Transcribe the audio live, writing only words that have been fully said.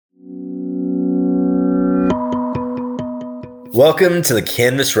Welcome to the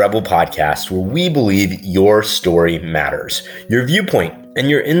Canvas Rebel podcast, where we believe your story matters. Your viewpoint and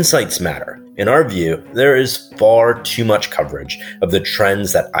your insights matter. In our view, there is far too much coverage of the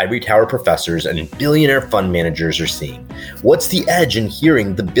trends that ivory tower professors and billionaire fund managers are seeing. What's the edge in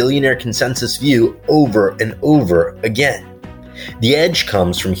hearing the billionaire consensus view over and over again? The edge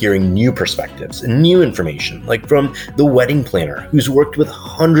comes from hearing new perspectives and new information, like from the wedding planner who's worked with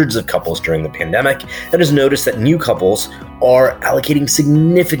hundreds of couples during the pandemic and has noticed that new couples are allocating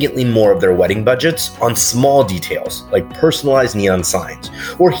significantly more of their wedding budgets on small details like personalized neon signs,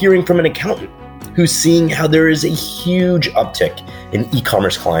 or hearing from an accountant who's seeing how there is a huge uptick in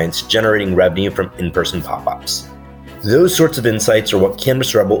e-commerce clients generating revenue from in-person pop-ups. Those sorts of insights are what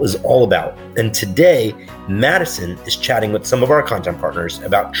Canvas Rebel is all about. And today, Madison is chatting with some of our content partners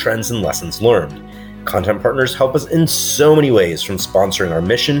about trends and lessons learned. Content partners help us in so many ways, from sponsoring our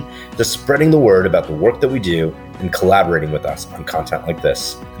mission to spreading the word about the work that we do and collaborating with us on content like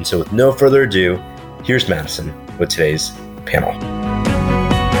this. And so with no further ado, here's Madison with today's panel.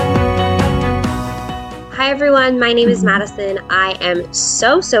 Hi everyone, my name is Madison. I am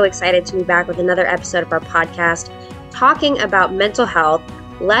so excited to be back with another episode of our podcast, talking about mental health,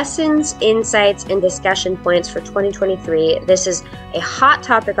 lessons, insights, and discussion points for 2023. This is a hot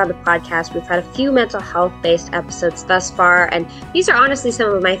topic on the podcast. We've had a few mental health-based episodes thus far, and these are honestly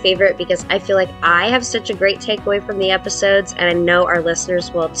some of my favorite because I feel like I have such a great takeaway from the episodes, and I know our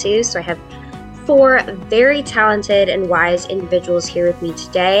listeners will too. So I have 4 very talented and wise individuals here with me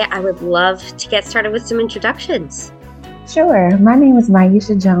today. I would love to get started with some introductions. Sure. My name is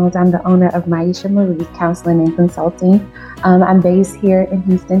Maisha Jones. I'm the owner of Maisha Marie Counseling and Consulting. I'm based here in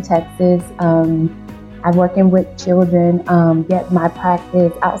Houston, Texas. I'm working with children, yet my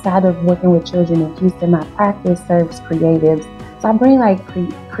practice, outside of working with children in Houston, my practice serves creatives. So I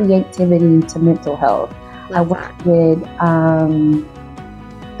bring creativity to mental health. I work with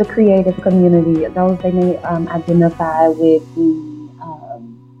the creative community, those they may identify with being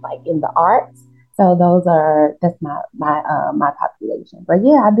in the arts. So that's my population. But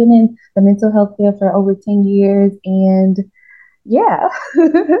yeah, I've been in the mental health field for over 10 years, and yeah.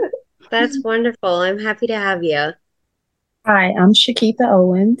 That's wonderful. I'm happy to have you. Hi, I'm Shakitha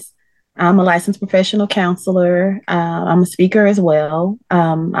Owens. I'm a licensed professional counselor. I'm a speaker as well.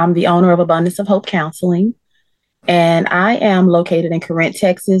 I'm the owner of Abundance of Hope Counseling, and I am located in Corinth,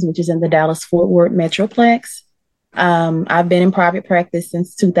 Texas, which is in the Dallas-Fort Worth Metroplex. I've been in private practice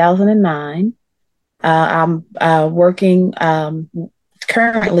since 2009. I'm working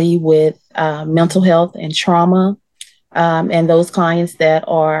currently with mental health and trauma and those clients that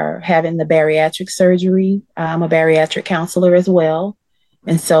are having the bariatric surgery. I'm a bariatric counselor as well.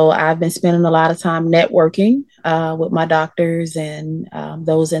 And so I've been spending a lot of time networking with my doctors and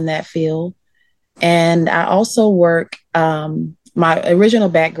those in that field. And I also work, my original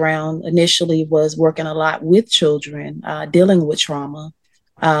background initially was working a lot with children, dealing with trauma.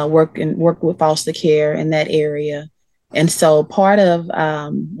 Work with foster care in that area. And so part of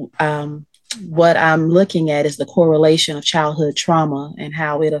what I'm looking at is the correlation of childhood trauma and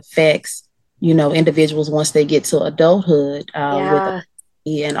how it affects, individuals once they get to adulthood, with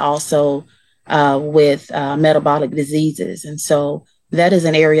and also with metabolic diseases. And so that is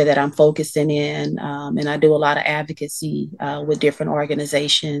an area that I'm focusing in. And I do a lot of advocacy with different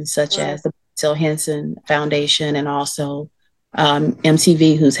organizations such as the Bill Henson Foundation, and also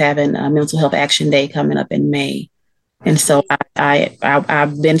MTV, who's having a Mental Health Action Day coming up in May. And so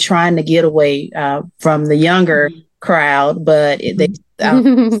I've been trying to get away from the younger crowd, but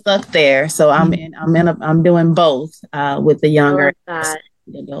I'm stuck there. So I'm doing both with the younger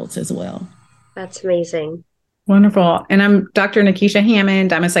adults as well. That's amazing. Wonderful. And I'm Dr. Nikisha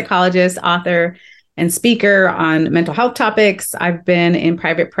Hammond. I'm a psychologist, author, and speaker on mental health topics. I've been in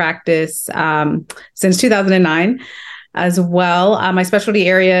private practice since 2009. As well. My specialty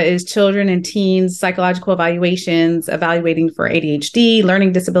area is children and teens, psychological evaluations, evaluating for ADHD,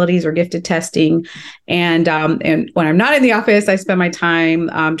 learning disabilities, or gifted testing. And when I'm not in the office, I spend my time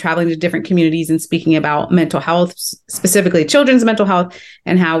traveling to different communities and speaking about mental health, specifically children's mental health,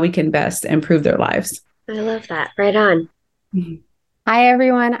 and how we can best improve their lives. I love that. Right on. Hi,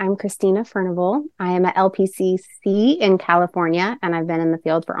 everyone. I'm Christina Furnival. I am at LPCC in California, and I've been in the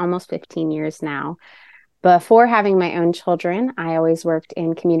field for almost 15 years now. Before having my own children, I always worked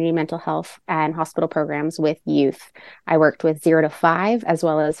in community mental health and hospital programs with youth. I worked with 0 to 5, as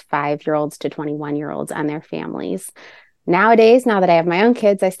well as 5-year-olds to 21-year-olds and their families. Nowadays, now that I have my own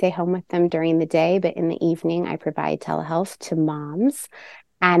kids, I stay home with them during the day, but in the evening, I provide telehealth to moms.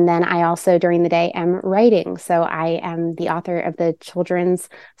 And then I also, during the day, am writing. So I am the author of the children's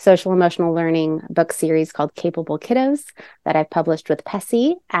social emotional learning book series called Capable Kiddos that I've published with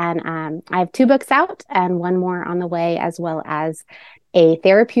PESI. And I have 2 books out and 1 more on the way, as well as a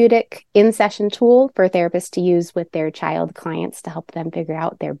therapeutic in-session tool for therapists to use with their child clients to help them figure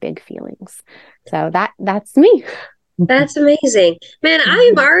out their big feelings. So that's me. That's amazing. Man, I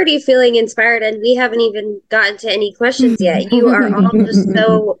am already feeling inspired, and we haven't even gotten to any questions yet. You are all just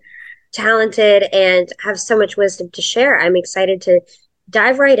so talented and have so much wisdom to share. I'm excited to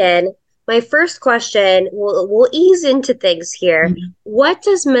dive right in. My first question, we'll ease into things here. What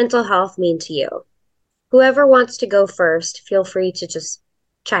does mental health mean to you? Whoever wants to go first, feel free to just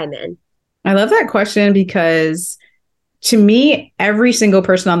chime in. I love that question because to me, every single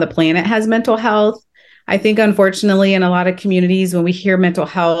person on the planet has mental health. I think, unfortunately, in a lot of communities, when we hear mental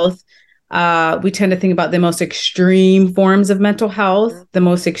health, we tend to think about the most extreme forms of mental health, the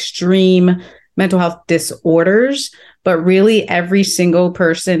most extreme mental health disorders. But really, every single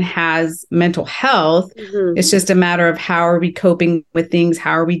person has mental health. It's just a matter of how are we coping with things?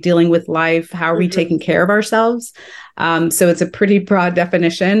 How are we dealing with life? How are we taking care of ourselves? So it's a pretty broad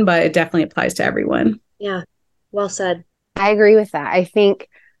definition, but it definitely applies to everyone. Yeah, well said. I agree with that. I think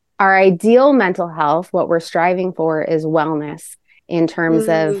our ideal mental health, what we're striving for, is wellness in terms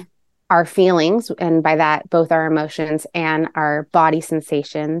of our feelings, and by that, both our emotions and our body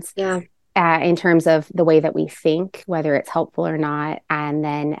sensations. Yeah. In terms of the way that we think, whether it's helpful or not, and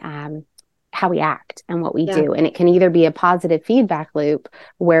then how we act and what we do. And it can either be a positive feedback loop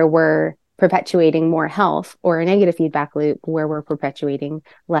where we're perpetuating more health, or a negative feedback loop where we're perpetuating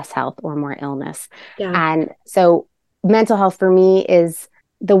less health or more illness. Yeah. And so mental health for me is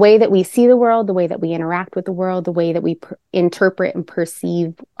the way that we see the world, the way that we interact with the world, the way that we interpret and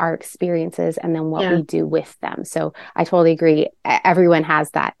perceive our experiences, and then what we do with them. So I totally agree. Everyone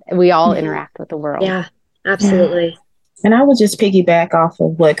has that. We all interact with the world. Yeah, absolutely. And I would just piggyback off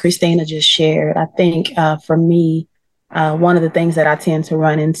of what Christina just shared. I think for me, one of the things that I tend to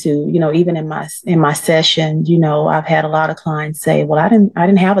run into, even in my session, I've had a lot of clients say, "Well, I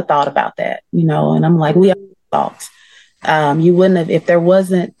didn't have a thought about that," and I'm like, we have thoughts. You wouldn't have, if there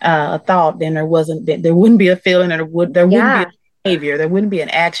wasn't a thought, then there wouldn't be a feeling, or there wouldn't be a behavior, there wouldn't be an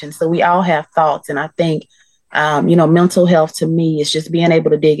action. So we all have thoughts. And I think, mental health to me is just being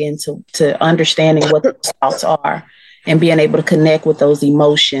able to dig into understanding what those thoughts are, and being able to connect with those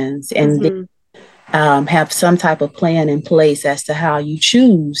emotions, and have some type of plan in place as to how you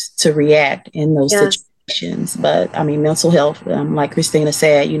choose to react in those situations. But I mean, mental health, like Christina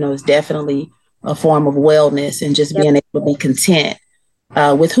said, is definitely a form of wellness, and just being able to be content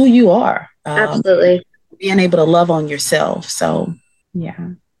with who you are. Absolutely. Being able to love on yourself. So, yeah.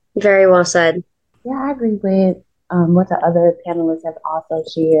 Very well said. Yeah, I agree with what the other panelists have also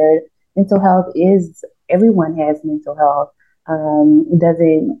shared. Mental health is, everyone has mental health. It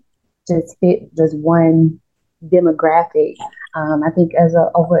doesn't just fit just one demographic. I think as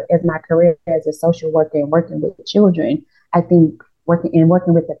my career as a social worker and working with children, I think working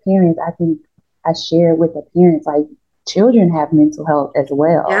with the parents, I think I share with the parents, like, children have mental health as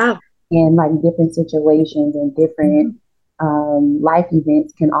well. Yeah. And like different situations and different life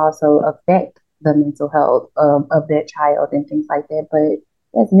events can also affect the mental health of that child and things like that. But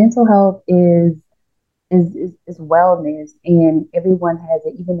yes, mental health is wellness, and everyone has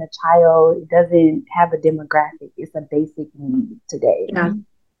it. Even a child doesn't have a demographic. It's a basic need today. Yeah.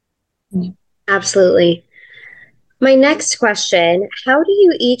 Absolutely. My next question, how do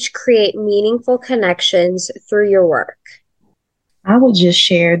you each create meaningful connections through your work? I would just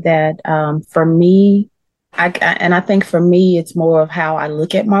share that for me, I think for me, it's more of how I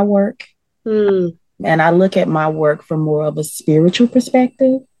look at my work. And I look at my work from more of a spiritual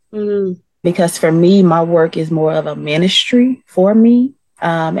perspective. Because for me, my work is more of a ministry for me,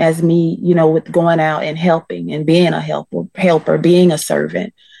 as me, with going out and helping and being a helper, being a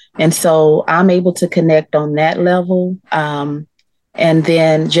servant. And so I'm able to connect on that level. And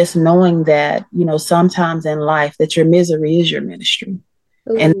then just knowing that, sometimes in life that your misery is your ministry.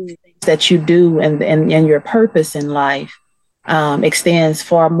 And things that you do and your purpose in life extends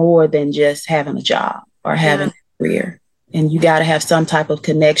far more than just having a job or having a career. And you got to have some type of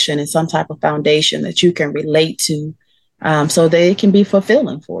connection and some type of foundation that you can relate to, so that it can be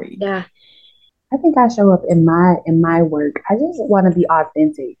fulfilling for you. Yeah. I think I show up in my work. I just want to be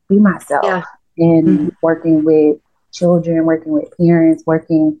authentic, be myself, and working with children, working with parents,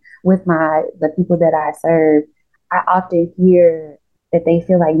 working with the people that I serve. I often hear that they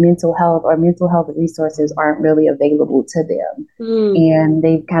feel like mental health resources aren't really available to them. And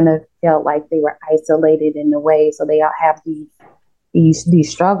they've kind of felt like they were isolated in a way. So they all have these these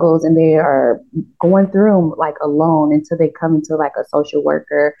struggles, and they are going through them like alone until they come into like a social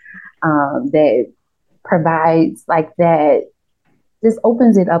worker that provides like that, just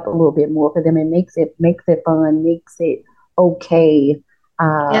opens it up a little bit more for them and makes it fun, makes it okay.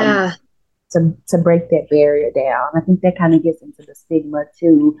 Yeah. To break that barrier down. I think that kind of gets into the stigma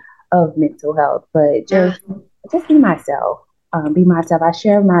too of mental health, but just be myself. Be myself. I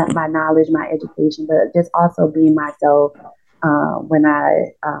share my knowledge, my education, but just also be myself when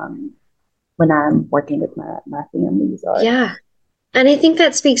I'm working with my families. Yeah. And I think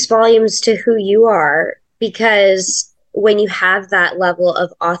that speaks volumes to who you are, because when you have that level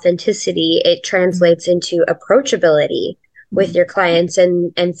of authenticity, it translates into approachability with your clients,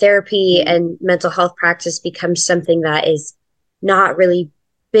 and therapy and mental health practice becomes something that is not really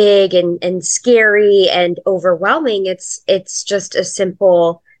big and scary and overwhelming. It's just a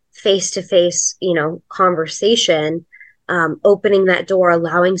simple face-to-face, conversation, opening that door,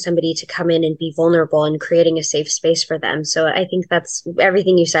 allowing somebody to come in and be vulnerable and creating a safe space for them. So I think that's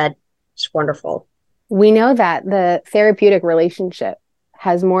everything you said. It's wonderful. We know that the therapeutic relationship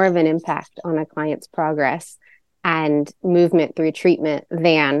has more of an impact on a client's progress and movement through treatment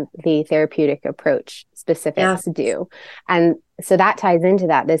than the therapeutic approach specifics do. And so that ties into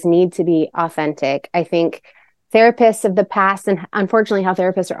that, this need to be authentic. I think therapists of the past, and unfortunately how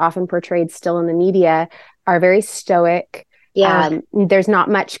therapists are often portrayed still in the media, are very stoic. There's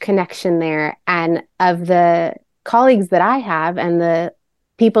not much connection there. And of the colleagues that I have and the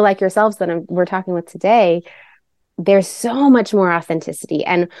people like yourselves that we're talking with today, there's so much more authenticity.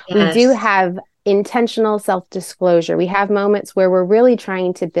 And we do have intentional self-disclosure. We have moments where we're really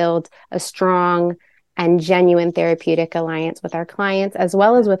trying to build a strong and genuine therapeutic alliance with our clients, as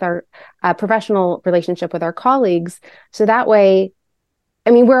well as with our professional relationship with our colleagues. So that way,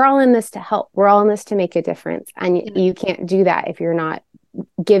 I mean, we're all in this to help. We're all in this to make a difference. And you can't do that if you're not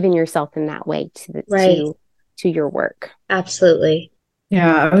giving yourself in that way to your work. Absolutely.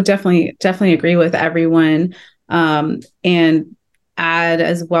 Yeah, I would definitely agree with everyone. And add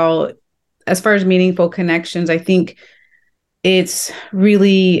as well, as far as meaningful connections, I think it's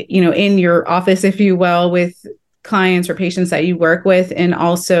really, in your office, if you will, with clients or patients that you work with. And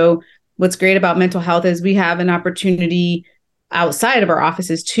also what's great about mental health is we have an opportunity outside of our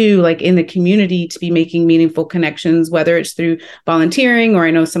offices too, like in the community, to be making meaningful connections, whether it's through volunteering, or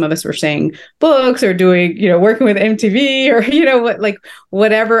I know some of us were saying books, or doing, working with MTV, or,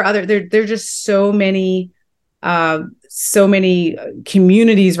 whatever other, there're just so many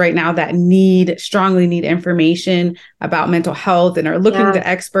communities right now that strongly need information about mental health and are looking to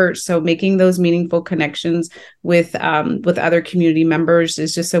experts. So making those meaningful connections with other community members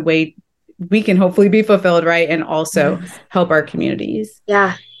is just a way we can hopefully be fulfilled, right? And also help our communities.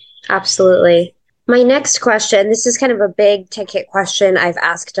 Yeah, absolutely. My next question, this is kind of a big ticket question I've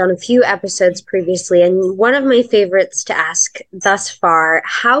asked on a few episodes previously, and one of my favorites to ask thus far: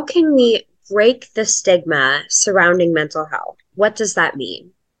 how can we break the stigma surrounding mental health? What does that mean?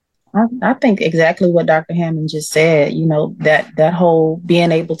 I think exactly what Dr. Hammond just said, that whole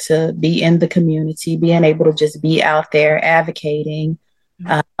being able to be in the community, being able to just be out there advocating,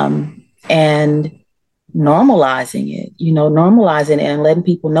 and normalizing it, and letting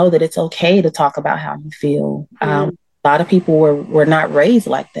people know that it's okay to talk about how you feel. A lot of people were not raised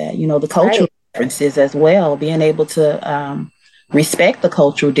like that, the cultural differences as well, being able to respect the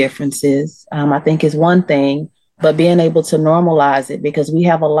cultural differences, I think is one thing, but being able to normalize it, because we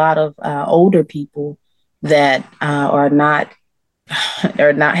have a lot of older people that have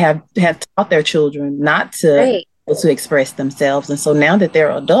taught their children not to express themselves. And so now that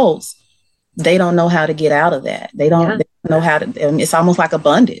they're adults, they don't know how to get out of that. They don't know how to, and it's almost like a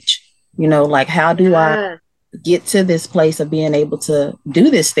bondage, how do I get to this place of being able to do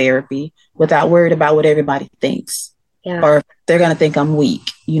this therapy without worried about what everybody thinks? Or they're going to think I'm weak,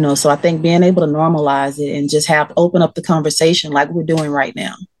 so I think being able to normalize it and just open up the conversation like we're doing right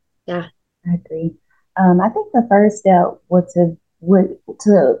now. Yeah, I agree. I think the first step to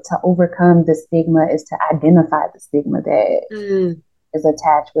overcome the stigma is to identify the stigma that is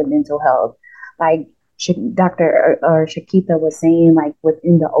attached with mental health. Like Dr. or Shakita was saying, like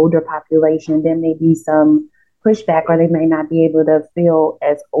within the older population, there may be some pushback, or they may not be able to feel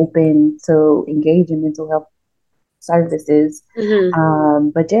as open to engage in mental health services.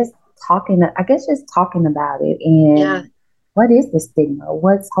 But just talking about it, and what is the stigma?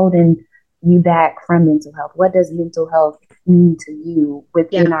 What's holding you back from mental health? What does mental health mean to you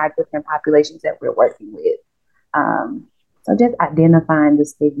within our different populations that we're working with? So just identifying the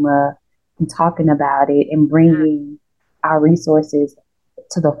stigma and talking about it and bringing our resources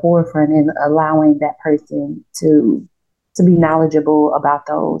to the forefront and allowing that person to to be knowledgeable about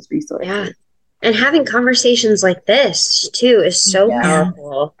those resources. Yeah. And having conversations like this too is so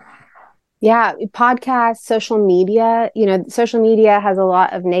powerful. Yeah, podcasts, social media, social media has a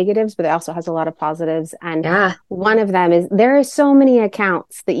lot of negatives, but it also has a lot of positives. And one of them is there are so many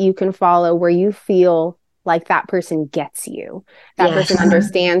accounts that you can follow where you feel like that person gets you. That person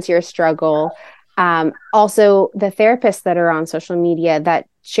understands your struggle. Also, the therapists that are on social media that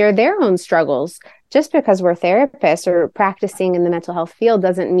share their own struggles. Just because we're therapists or practicing in the mental health field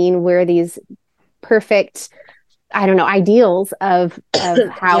doesn't mean we're these perfect, ideals of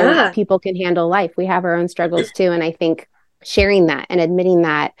how people can handle life. We have our own struggles too. And I think sharing that and admitting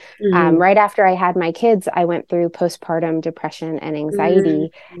that right after I had my kids, I went through postpartum depression and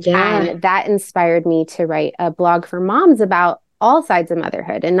anxiety. And that inspired me to write a blog for moms about all sides of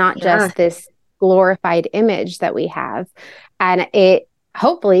motherhood and not just this glorified image that we have. And it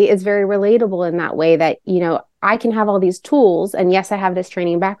hopefully is very relatable in that way that, I can have all these tools, and yes, I have this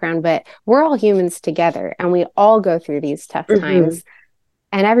training background, but we're all humans together and we all go through these tough times,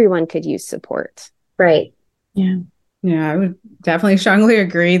 and everyone could use support. Right. Yeah. Yeah, I would definitely strongly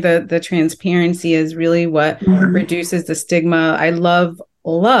agree that the transparency is really what reduces the stigma. I love,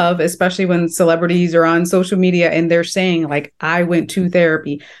 especially when celebrities are on social media and they're saying like, I went to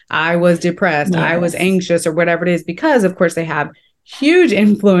therapy, I was depressed, I was anxious, or whatever it is, because of course they have huge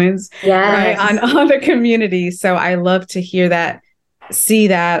influence right, on the community. So I love to hear that, see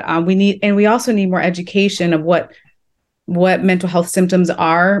that. We also need more education of what mental health symptoms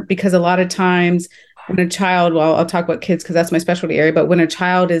are, because a lot of times when a child, I'll talk about kids because that's my specialty area, but when a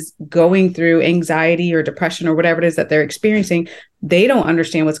child is going through anxiety or depression or whatever it is that they're experiencing, they don't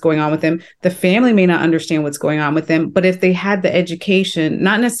understand what's going on with them. The family may not understand what's going on with them, but if they had the education,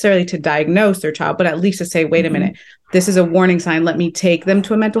 not necessarily to diagnose their child, but at least to say, wait a minute, this is a warning sign, let me take them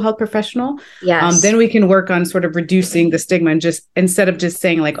to a mental health professional. Then we can work on sort of reducing the stigma, and just instead of just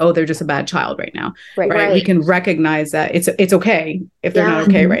saying like, oh, they're just a bad child right now. Right. We can recognize that it's okay if they're not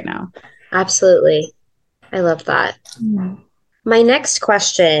okay right now. Absolutely. I love that. My next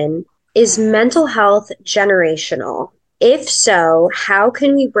question is mental health generational? If so, how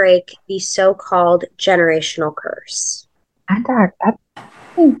can we break the so-called generational curse? I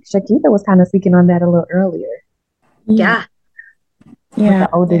think Shakita was kind of speaking on that a little earlier. Yeah. With the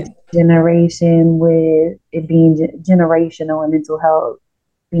older generation, with it being generational and mental health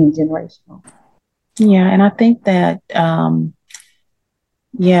being generational. Yeah, and I think that and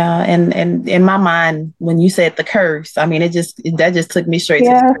in my mind, when you said the curse, I mean, that just took me straight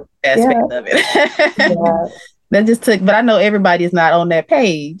to the aspect of it. That just took, but I know everybody is not on that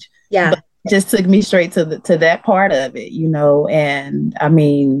page. But it just took me straight to that part of it, and I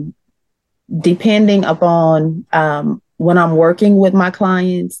mean, depending upon when I'm working with my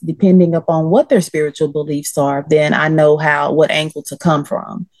clients, depending upon what their spiritual beliefs are, then I know what angle to come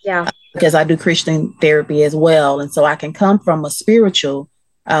from. Because I do Christian therapy as well. And so I can come from a spiritual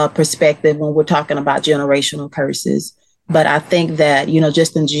perspective when we're talking about generational curses. But I think that,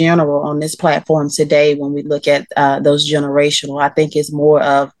 just in general on this platform today, when we look at those generational, I think it's more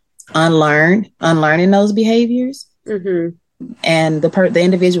of unlearning those behaviors. And the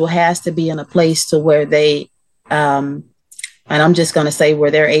individual has to be in a place to where they, and I'm just going to say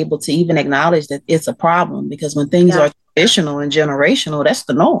where they're able to even acknowledge that it's a problem, because when things are traditional and generational, that's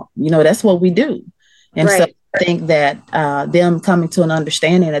the norm. That's what we do. And so I think that them coming to an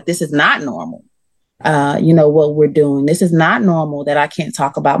understanding that this is not normal. What we're doing. This is not normal, that I can't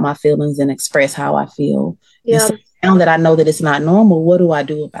talk about my feelings and express how I feel. And so now that I know that it's not normal, what do I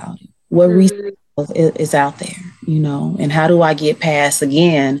do about it? What resource is out there, and how do I get past,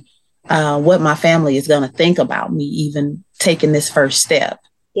 again, what my family is going to think about me even taking this first step?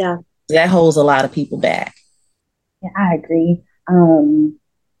 That holds a lot of people back. Yeah, I agree.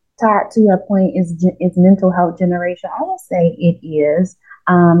 To your point, is mental health generation? I will say it is.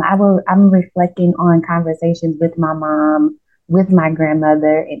 I'm reflecting on conversations with my mom, with my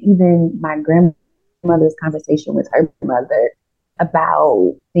grandmother, and even my grandmother's conversation with her mother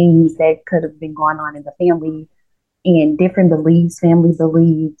about things that could have been going on in the family and different beliefs, family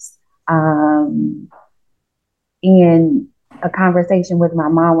beliefs, and a conversation with my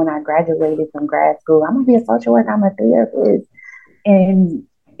mom when I graduated from grad school. I'm gonna be a social worker, I'm a therapist, and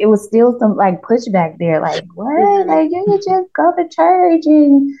it was still some like pushback there, like, what? Like, you could just go to church,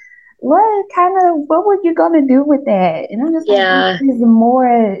 and what were you gonna do with that? And I'm just like, there's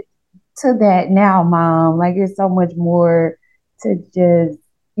more to that now, Mom. Like, it's so much more to just,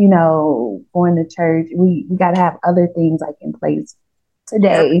 going to church. We gotta have other things like in place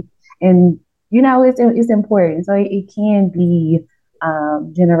today. And it's important. So it can be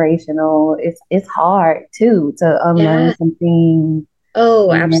generational. It's hard too to unlearn some things.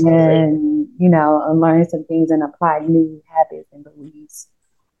 Oh, absolutely. And, unlearn some things and apply new habits and beliefs.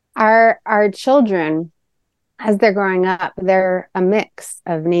 Our children, as they're growing up, they're a mix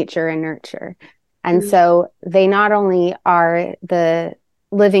of nature and nurture. And so they not only are the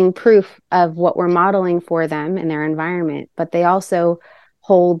living proof of what we're modeling for them in their environment, but they also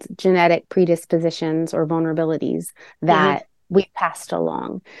hold genetic predispositions or vulnerabilities that we've passed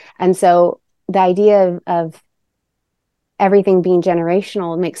along. And so the idea of everything being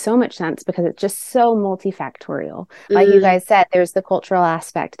generational makes so much sense because it's just so multifactorial. Like you guys said, there's the cultural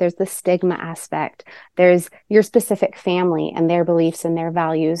aspect, there's the stigma aspect, there's your specific family and their beliefs and their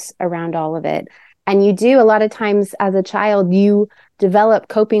values around all of it. And you do, a lot of times as a child, you develop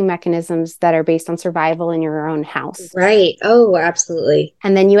coping mechanisms that are based on survival in your own house. Right. Oh, absolutely.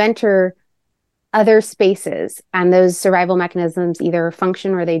 And then you enter other spaces and those survival mechanisms either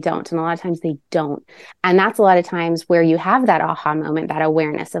function or they don't. And a lot of times they don't. And that's a lot of times where you have that aha moment, that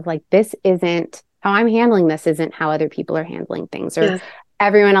awareness of like, this isn't how I'm handling this, isn't how other people are handling things, or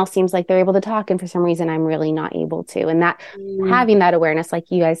everyone else seems like they're able to talk. And for some reason, I'm really not able to. And that having that awareness,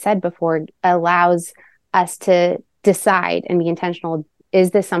 like you guys said before, allows us to decide and be intentional.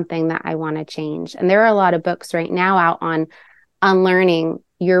 Is this something that I want to change? And there are a lot of books right now out on unlearning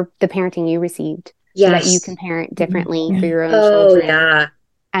the parenting you received so that you can parent differently for your own children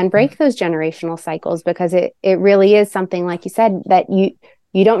and break those generational cycles, because it really is something, like you said, that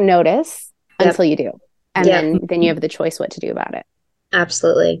you don't notice until you do. And then you have the choice what to do about it.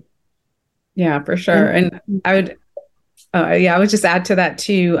 Absolutely. Yeah, for sure. And I would just add to that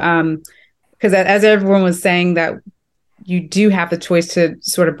too. Because as everyone was saying, that you do have the choice to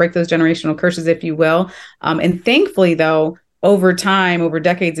sort of break those generational curses, if you will. And thankfully, though, over time, over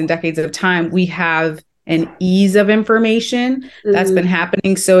decades and decades of time, we have an ease of information that's been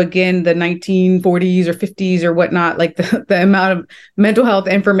happening. So again, the 1940s or 50s or whatnot, like the amount of mental health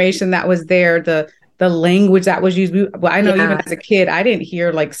information that was there, the language that was used. I know even as a kid, I didn't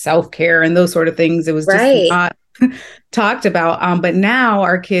hear like self-care and those sort of things. It was just not talked about. But now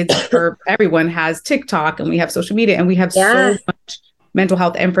our kids, or everyone has TikTok, and we have social media, and we have so much mental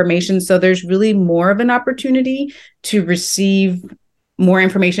health information. So there's really more of an opportunity to receive more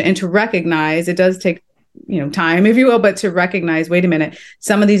information and to recognize, it does take, time, if you will, but to recognize, wait a minute,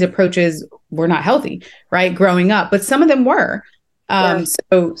 some of these approaches were not healthy, right? Growing up, but some of them were.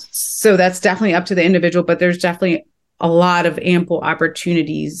 So that's definitely up to the individual, but there's definitely a lot of ample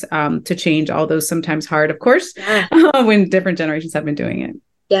opportunities to change, although sometimes hard, of course, when different generations have been doing it.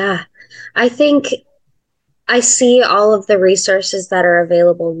 Yeah. I think I see all of the resources that are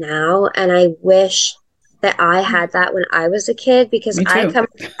available now, and I wish that I had that when I was a kid, because I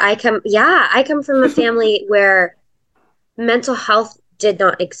come from a family where mental health did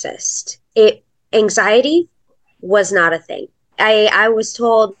not exist. Anxiety was not a thing. I was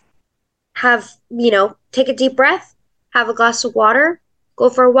told, take a deep breath, have a glass of water, go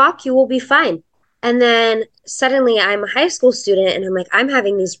for a walk, you will be fine. And then suddenly I'm a high school student and I'm like, I'm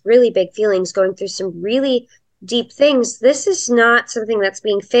having these really big feelings, going through some really deep things. This is not something that's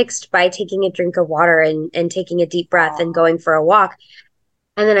being fixed by taking a drink of water and taking a deep breath and going for a walk.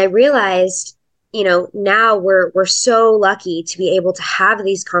 And then I realized, now we're so lucky to be able to have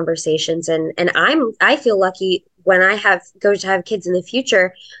these conversations. And I feel lucky when I go to have kids in the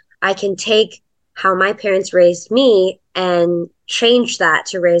future, I can take how my parents raised me and change that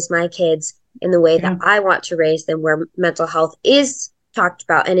to raise my kids in the way that I want to raise them, where mental health is talked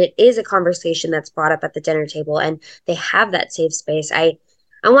about and it is a conversation that's brought up at the dinner table and they have that safe space. I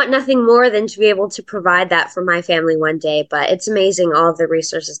want nothing more than to be able to provide that for my family one day, but it's amazing all of the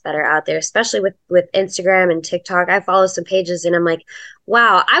resources that are out there, especially with Instagram and TikTok. I follow some pages and I'm like,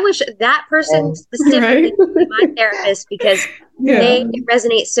 wow, I wish that person specifically was my therapist, because they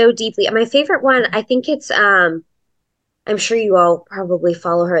resonate so deeply. And my favorite one, I think it's, I'm sure you all probably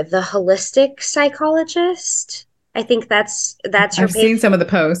follow her, the holistic psychologist. I think that's her page. I've seen some of the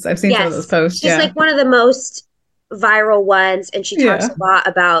posts. I've seen some of those posts. She's like one of the most viral ones, and she talks a lot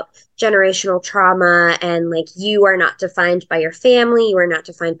about generational trauma and like, you are not defined by your family, you are not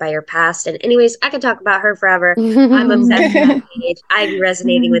defined by your past. And anyways, I could talk about her forever. I'm obsessed with that page. I'm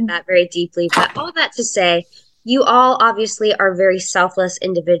resonating with that very deeply. But all that to say, you all obviously are very selfless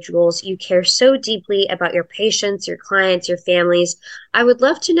individuals. You care so deeply about your patients, your clients, your families. I would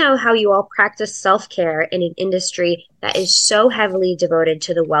love to know how you all practice self-care in an industry that is so heavily devoted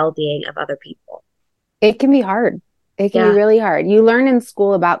to the well-being of other people. It can be hard. It can be really hard. You learn in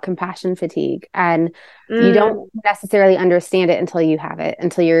school about compassion fatigue, and you don't necessarily understand it until you have it,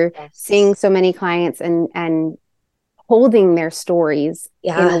 until you're seeing so many clients and holding their stories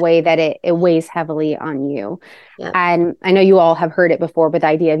in a way that it weighs heavily on you. And I know you all have heard it before, but the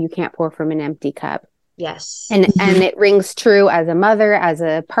idea of you can't pour from an empty cup. Yes. And it rings true as a mother, as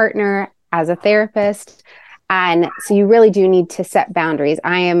a partner, as a therapist. And so you really do need to set boundaries.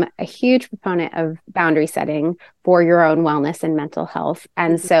 I am a huge proponent of boundary setting for your own wellness and mental health.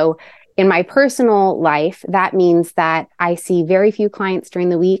 And so in my personal life, that means that I see very few clients during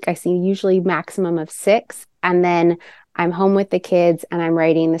the week. I see usually maximum of 6. And then I'm home with the kids and I'm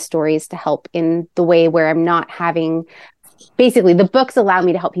writing the stories to help in the way where I'm not having, basically the books allow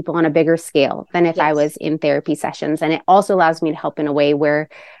me to help people on a bigger scale than if I was in therapy sessions. And it also allows me to help in a way where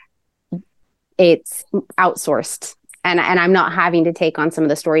it's outsourced. And I'm not having to take on some of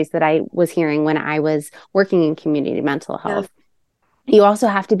the stories that I was hearing when I was working in community mental health. You also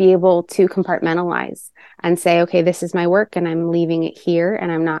have to be able to compartmentalize and say, okay, this is my work and I'm leaving it here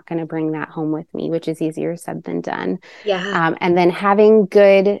and I'm not going to bring that home with me, which is easier said than done. And then having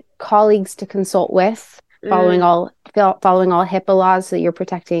good colleagues to consult with, following all HIPAA laws so you're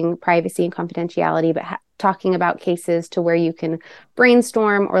protecting privacy and confidentiality, but talking about cases to where you can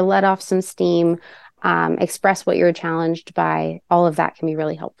brainstorm or let off some steam, express what you're challenged by. All of that can be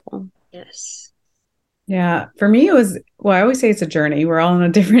really helpful. Yes. Yeah, for me, it was, well, I always say it's a journey. We're all on a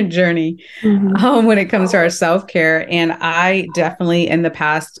different journey when it comes to our self-care. And I definitely in the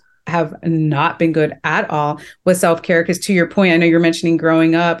past have not been good at all with self-care. Because to your point, I know you're mentioning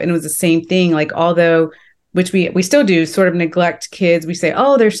growing up and it was the same thing. Like, although, which we still do sort of neglect kids. We say,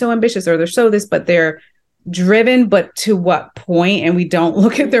 oh, they're so ambitious or they're so this, but they're driven, but to what point? And we don't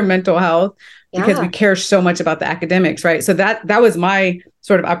look at their mental health because we care so much about the academics, right? So that was my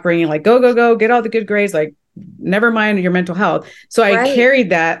sort of upbringing, like go, get all the good grades, like never mind your mental health. So I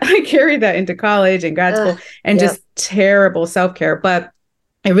carried that into college and grad school and just terrible self-care. But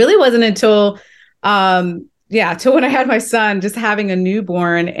it really wasn't until, till when I had my son, just having a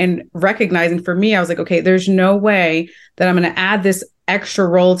newborn and recognizing for me, I was like, okay, there's no way that I'm going to add this extra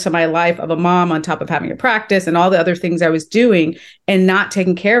role to my life of a mom on top of having a practice and all the other things I was doing and not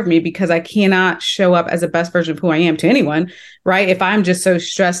taking care of me, because I cannot show up as the best version of who I am to anyone, right? If I'm just so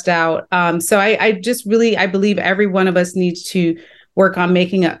stressed out. So I believe every one of us needs to work on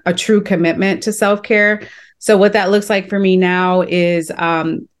making a true commitment to self-care. So what that looks like for me now is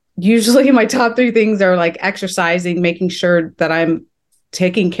usually my top 3 things are like exercising, making sure that I'm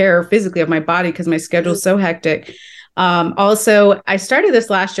taking care physically of my body because my schedule is so hectic. Also, I started this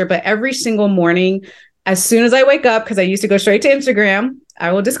last year, but every single morning, as soon as I wake up, because I used to go straight to Instagram,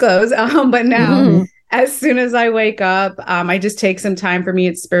 I will disclose. But now, as soon as I wake up, I just take some time. For me,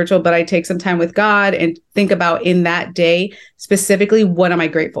 it's spiritual, but I take some time with God and think about in that day, specifically, what am I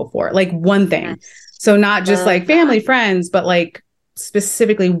grateful for? Like one thing. So not just like family, friends, but like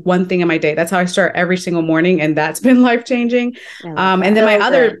specifically one thing in my day. That's how I start every single morning. And that's been life-changing. And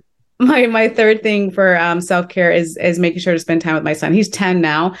then my third thing for self-care is making sure to spend time with my son. He's 10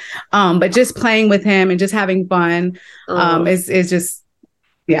 now, but just playing with him and just having fun is just,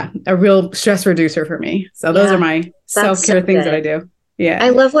 a real stress reducer for me. So those are my self-care things that I do. Yeah. I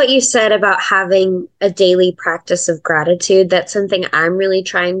love what you said about having a daily practice of gratitude. That's something I'm really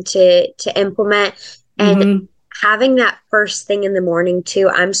trying to implement. And having that first thing in the morning too,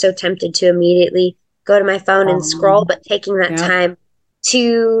 I'm so tempted to immediately go to my phone and scroll, but taking that time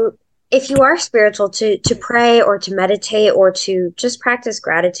to, if you are spiritual, to pray or to meditate or to just practice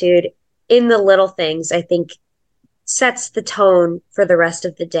gratitude in the little things, I think sets the tone for the rest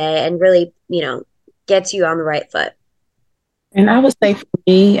of the day and really, gets you on the right foot. And I would say for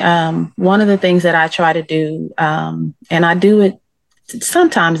me, one of the things that I try to do, and I do it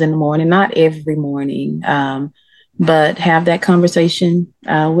sometimes in the morning, not every morning, but have that conversation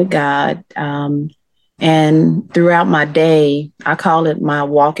with God. And throughout my day, I call it my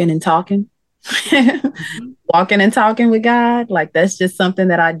walking and talking. Walking and talking with God. Like, that's just something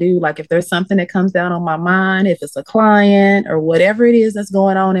that I do. Like, if there's something that comes down on my mind, if it's a client or whatever it is that's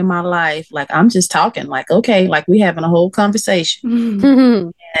going on in my life, like, I'm just talking, like, okay, like we having a whole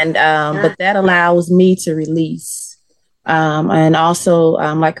conversation. And, but that allows me to release. And also,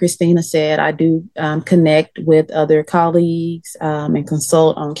 like Christina said, I do connect with other colleagues and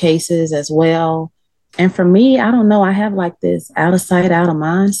consult on cases as well. And for me, I don't know, I have like this out of sight, out of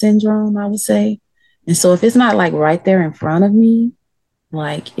mind syndrome, I would say. And so if it's not like right there in front of me,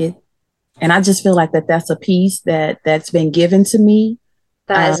 like it, and I just feel like that's a piece that's been given to me.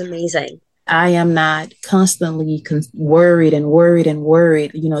 That is amazing. I am not constantly worried,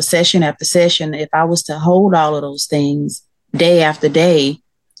 session after session. If I was to hold all of those things day after day,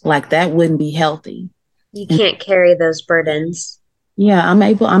 like that wouldn't be healthy. You can't carry those burdens. Yeah, I'm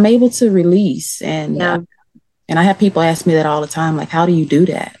able to release and And I have people ask me that all the time, like, how do you do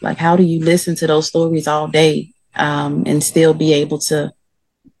that? Like, how do you listen to those stories all day and still be able to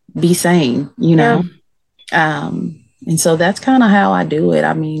be sane, you know? Yeah. And so that's kind of how I do it.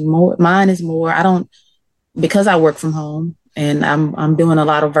 I mean, mine is more, because I work from home and I'm doing a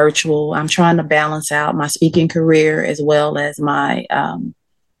lot of virtual, I'm trying to balance out my speaking career as well as my,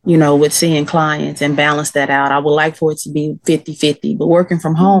 with seeing clients and balance that out. I would like for it to be 50-50, but working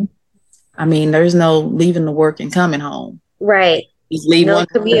from home, I mean, there's no leaving the work and coming home. Right. Just leave one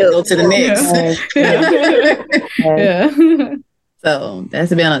commute, go to the next. Yeah. So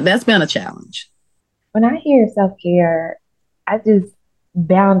that's been a challenge. When I hear self-care,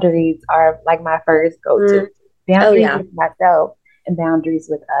 boundaries are like my first go-to. Boundaries with myself and boundaries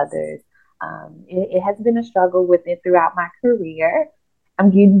with others. It has been a struggle with it throughout my career. I'm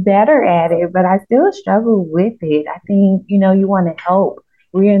getting better at it, but I still struggle with it. I think, you want to help.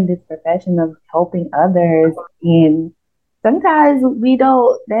 We're in this profession of helping others, and sometimes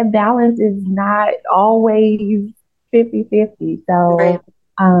that balance is not always 50-50. So,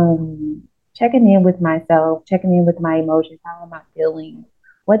 checking in with myself, checking in with my emotions. How am I feeling?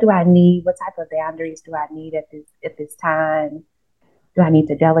 What do I need? What type of boundaries do I need at this time? Do I need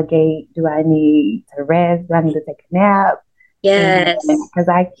to delegate? Do I need to rest? Do I need to take a nap? Yes. Because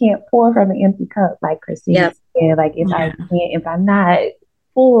I can't pour from an empty cup, like Christine said. Like if I'm not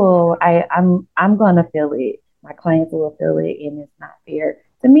full, I'm gonna feel it. My clients will feel it, and it's not fair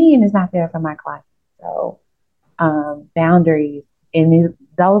to me, and it's not fair for my clients. So, boundaries, and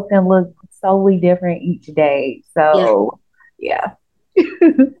those can look solely different each day. So, yeah.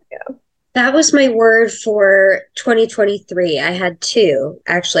 That was my word for 2023. I had two,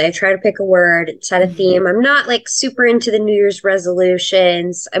 actually. I try to pick a word, set a theme. I'm not like super into the New Year's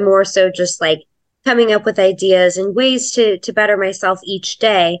resolutions. I'm more so just like coming up with ideas and ways to better myself each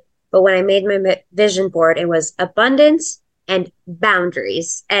day. But when I made my vision board, it was abundance and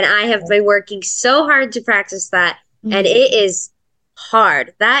boundaries. And I have been working so hard to practice that. And it is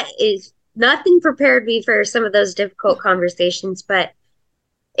hard. That is nothing prepared me for some of those difficult conversations, but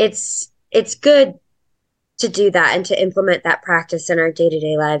it's good to do that and to implement that practice in our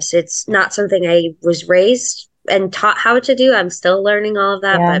day-to-day lives. It's not something I was raised and taught how to do. I'm still learning all of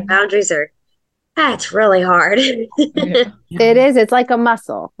that, but boundaries it's really hard. It is. It's like a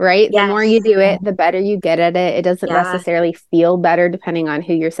muscle, right? Yes. The more you do it, the better you get at it. It doesn't necessarily feel better depending on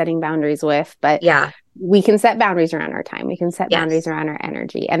who you're setting boundaries with, but we can set boundaries around our time. We can set boundaries around our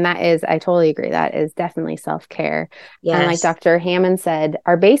energy. And that is, I totally agree. That is definitely self-care. Yes. And like Dr. Hammond said,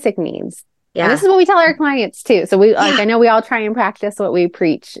 our basic needs. Yeah. And this is what we tell our clients too. So I know we all try and practice what we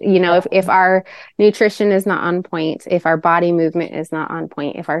preach. If our nutrition is not on point, if our body movement is not on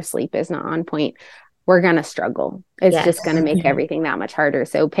point, if our sleep is not on point, we're going to struggle. It's just going to make everything that much harder.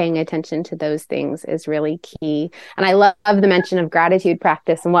 So paying attention to those things is really key. And I love the mention of gratitude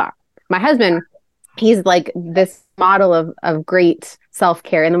practice. And what my husband, he's like this model of great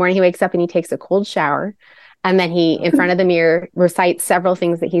self-care. In the morning, he wakes up and he takes a cold shower. And then he, in front of the mirror, recites several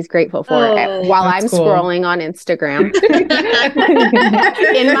things that he's grateful for while I'm scrolling on Instagram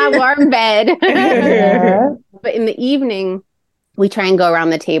in my warm bed. But in the evening, we try and go around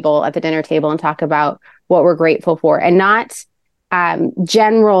the table at the dinner table and talk about what we're grateful for, and not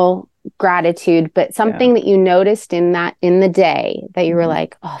general gratitude, but something that you noticed in the day that you were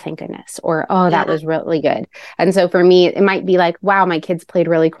like, oh, thank goodness, or oh, that was really good. And so for me, it might be like, wow, my kids played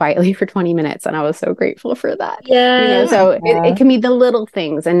really quietly for 20 minutes and I was so grateful for that. So it can be the little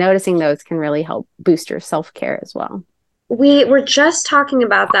things, and noticing those can really help boost your self-care as well. We were just talking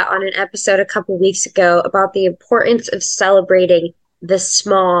about that on an episode a couple weeks ago about the importance of celebrating the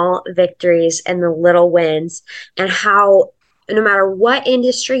small victories and the little wins, and how no matter what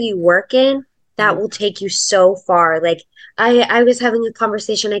industry you work in, that will take you so far. Like I was having a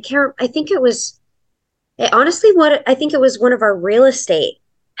conversation. I think it was one of our real estate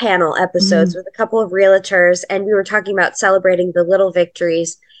panel episodes with a couple of realtors, and we were talking about celebrating the little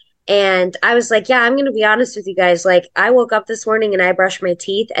victories. And I was like, I'm going to be honest with you guys. Like, I woke up this morning and I brushed my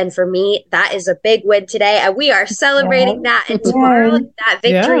teeth. And for me, that is a big win today. And we are celebrating that. And tomorrow, that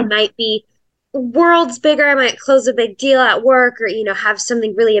victory might be world's bigger. I might close a big deal at work, or, have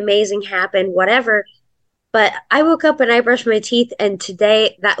something really amazing happen, whatever. But I woke up and I brushed my teeth. And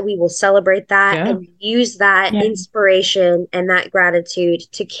today that we will celebrate that and use that inspiration and that gratitude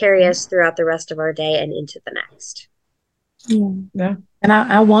to carry us throughout the rest of our day and into the next. Yeah. And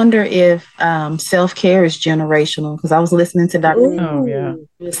I wonder if self-care is generational, because I was listening to Dr.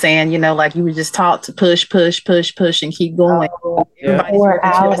 saying, like you were just taught to push and keep going. Everybody's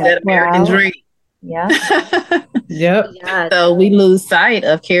working towards that American dream. Yeah. Yep. Yeah. So we lose sight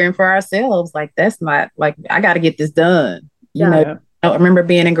of caring for ourselves. Like, that's not like, I got to get this done. You know, Yeah. I remember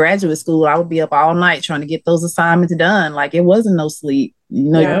being in graduate school, I would be up all night trying to get those assignments done. Like, it wasn't no sleep. You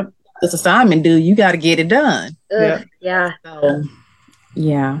know, Yep. this assignment due, you got to get it done. Ugh, yeah. So,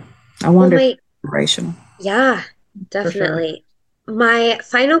 yeah, I wonder Well, if it's generational. yeah, definitely. My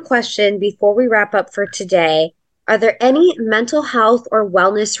final question before we wrap up for today, are there any mental health or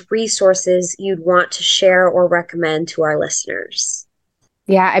wellness resources you'd want to share or recommend to our listeners?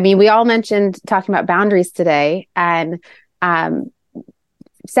 Yeah, I mean, we all mentioned talking about boundaries today, and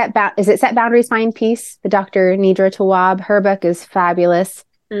Set Boundaries, Find Peace? The Dr. Nidra Tawwab, her book is fabulous.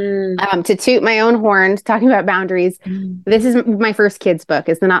 To toot my own horn, talking about boundaries, this is my first kid's book,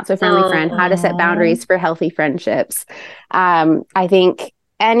 is The Not So Friendly Friend, How to Set Boundaries for Healthy Friendships. I think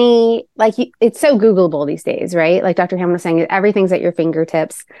it's so Googleable these days, right? Like Dr. Hammond was saying, everything's at your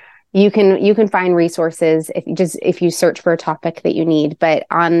fingertips. You can find resources if you search for a topic that you need. But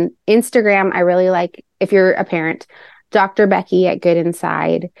on Instagram, I really like, if you're a parent, Dr. Becky at Good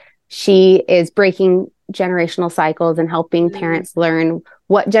Inside. She is breaking generational cycles and helping parents learn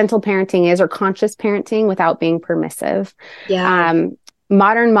what gentle parenting is, or conscious parenting, without being permissive. Yeah.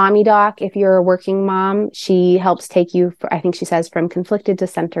 Modern Mommy Doc, if you're a working mom, she helps take you, I think she says, from conflicted to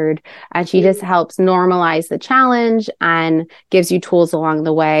centered. And she just helps normalize the challenge and gives you tools along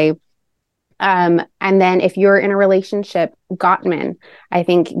the way. And then if you're in a relationship, Gottman, I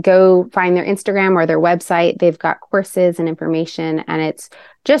think go find their Instagram or their website. They've got courses and information, and it's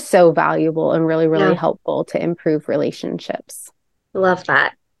just so valuable and really, really helpful to improve relationships. Love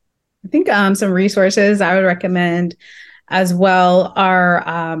that. I think some resources I would recommend as well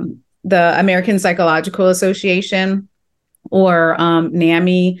are the American Psychological Association, or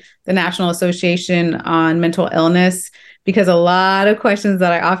NAMI, the National Association on Mental Illness, because a lot of questions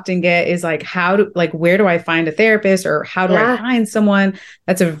that I often get is like, where do I find a therapist, or how do I find someone?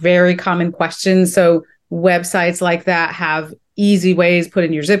 That's a very common question. So websites like that have easy ways, put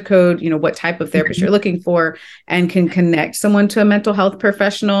in your zip code, what type of therapist you're looking for, and can connect someone to a mental health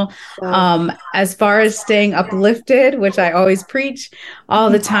professional. As far as staying uplifted, which I always preach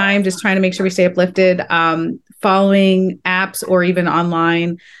all the time, just trying to make sure we stay uplifted, following apps or even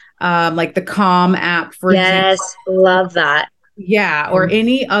online, like the Calm app, for example. Love that. Yeah, or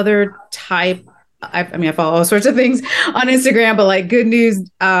any other type. I follow all sorts of things on Instagram, but like Good News,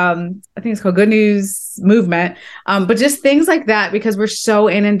 I think it's called Good News Movement. But just things like that, because we're so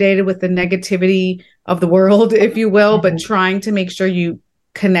inundated with the negativity of the world, if you will, but trying to make sure you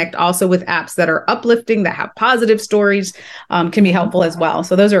connect also with apps that are uplifting, that have positive stories, can be helpful as well.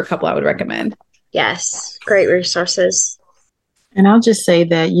 So those are a couple I would recommend. Yes, great resources. And I'll just say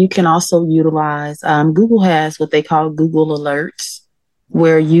that you can also utilize, Google has what they call Google Alerts,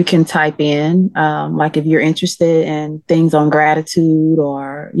 where you can type in, like if you're interested in things on gratitude,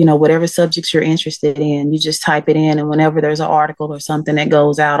 or, whatever subjects you're interested in, you just type it in. And whenever there's an article or something that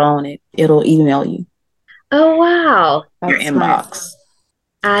goes out on it, it'll email you. Oh, wow. Your inbox.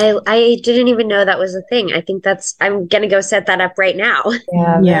 I didn't even know that was a thing. I think I'm going to go set that up right now.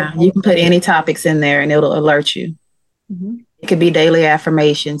 Yeah. You can put any topics in there and it'll alert you. Mm-hmm. It could be daily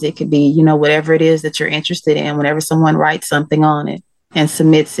affirmations. It could be, whatever it is that you're interested in. Whenever someone writes something on it and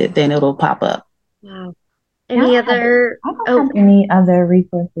submits it, then it'll pop up. Wow. I don't have any other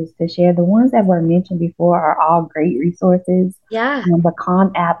resources to share. The ones that were mentioned before are all great resources. Yeah. The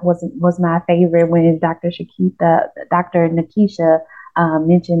Calm app was my favorite when Dr. Nikisha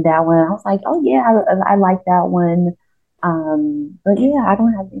mentioned that one. I was like, oh yeah, I like that one. But yeah, I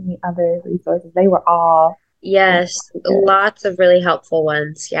don't have any other resources. They were all lots of really helpful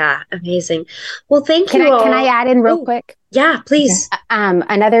ones. Yeah, amazing. Well, thank you all. Can I add in real quick? Yeah, please.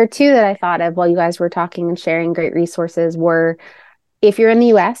 Another two that I thought of while you guys were talking and sharing great resources were, if you're in the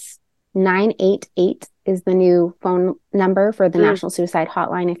US, 988 is the new phone number for the National Suicide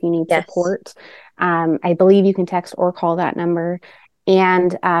Hotline if you need support. I believe you can text or call that number.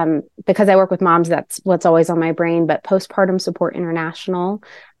 And because I work with moms, that's what's always on my brain. But Postpartum Support International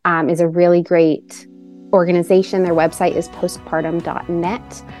is a really great organization. Their website is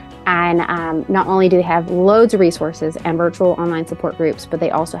postpartum.net. And not only do they have loads of resources and virtual online support groups, but they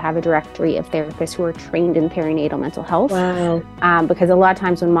also have a directory of therapists who are trained in perinatal mental health. Wow. Because a lot of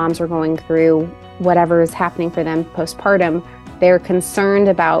times when moms are going through whatever is happening for them postpartum, they're concerned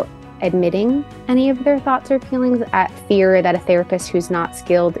about admitting any of their thoughts or feelings, at fear that a therapist who's not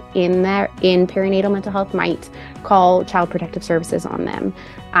skilled in perinatal mental health might call Child Protective Services on them.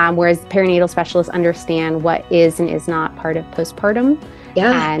 Whereas perinatal specialists understand what is and is not part of postpartum.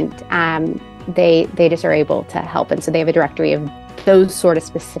 Yeah. And they just are able to help. And so they have a directory of those sort of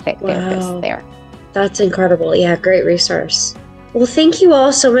specific therapists there. That's incredible. Yeah, great resource. Well, thank you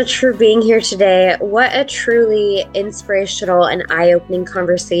all so much for being here today. What a truly inspirational and eye-opening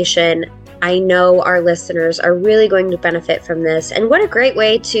conversation. I know our listeners are really going to benefit from this. And what a great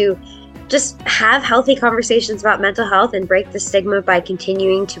way to just have healthy conversations about mental health and break the stigma by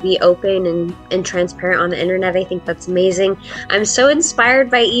continuing to be open and transparent on the internet. I think that's amazing. I'm so inspired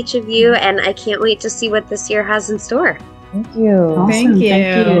by each of you, and I can't wait to see what this year has in store. Thank you. Awesome. Thank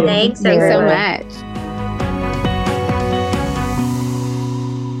you. Thanks so much.